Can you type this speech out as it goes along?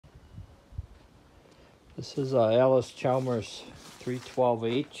This is a Allis Chalmers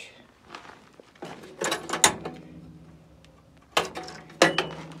 312H.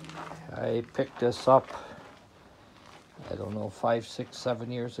 I picked this up, I don't know, 5, 6,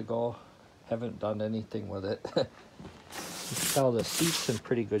 7 years ago. Haven't done anything with it. You can tell the seat's in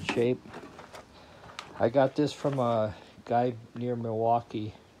pretty good shape. I got this from a guy near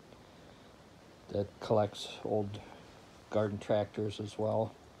Milwaukee that collects old garden tractors as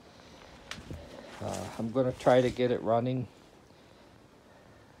well. I'm going to try to get it running.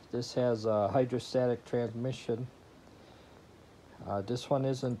 This has a hydrostatic transmission. This one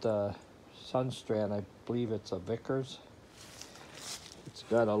isn't a Sunstrand, I believe it's a Vickers. It's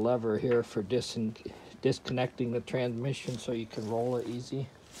got a lever here for disconnecting the transmission so you can roll it easy.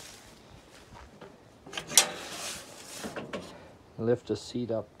 Lift the seat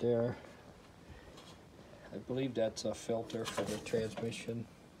up there. I believe that's a filter for the transmission.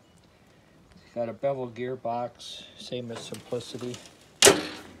 Got a bevel gearbox, same as Simplicity.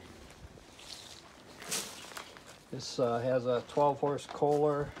 This has a 12-horse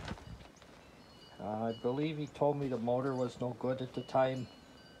Kohler. I believe he told me the motor was no good at the time,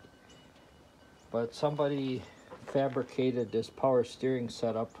 but somebody fabricated this power steering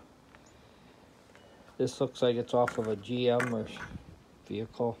setup. This looks like it's off of a GM or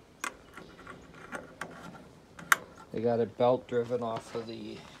vehicle. They got a belt driven off of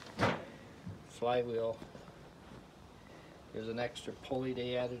the flywheel. There's an extra pulley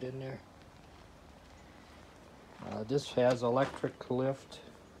they added in there. This has electric lift,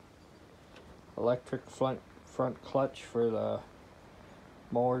 electric front clutch for the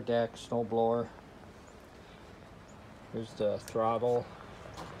mower deck, snow blower. Here's the throttle.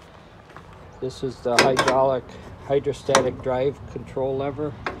 This is the hydrostatic drive control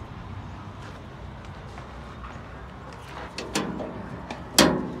lever.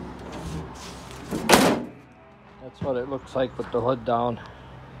 That's what it looks like with the hood down.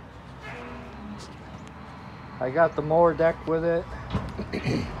 I got the mower deck with it,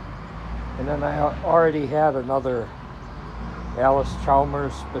 and then I already had another Allis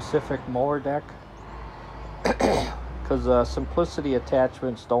Chalmers specific mower deck because Simplicity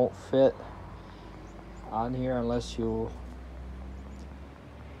attachments don't fit on here unless you'd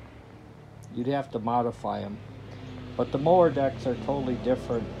have to modify them. But the mower decks are totally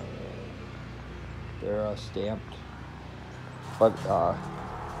different. They're stamped. But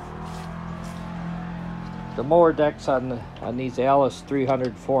the mower decks on these Allis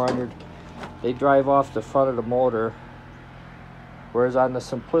 300, 400, they drive off the front of the motor, whereas on the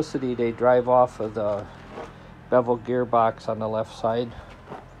Simplicity they drive off of the bevel gearbox on the left side.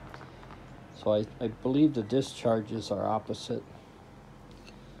 So I believe the discharges are opposite.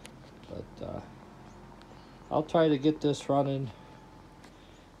 But I'll try to get this running.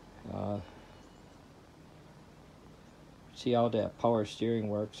 See how that power steering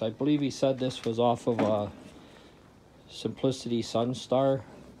works. I believe he said this was off of a Simplicity Sunstar,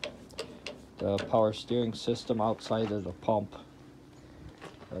 the power steering system outside of the pump.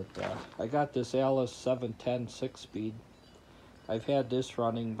 But I got this Allis 710 6-speed. I've had this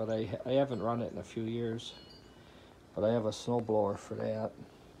running, but I haven't run it in a few years. But I have a snowblower for that.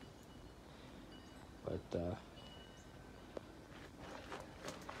 But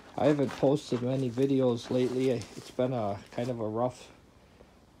I haven't posted many videos lately. It's been a kind of a rough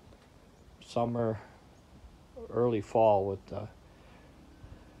summer, early fall with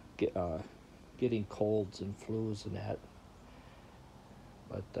getting colds and flus and that.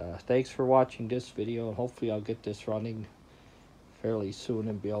 But thanks for watching this video, and hopefully I'll get this running fairly soon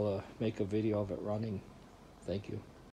and be able to make a video of it running. Thank you.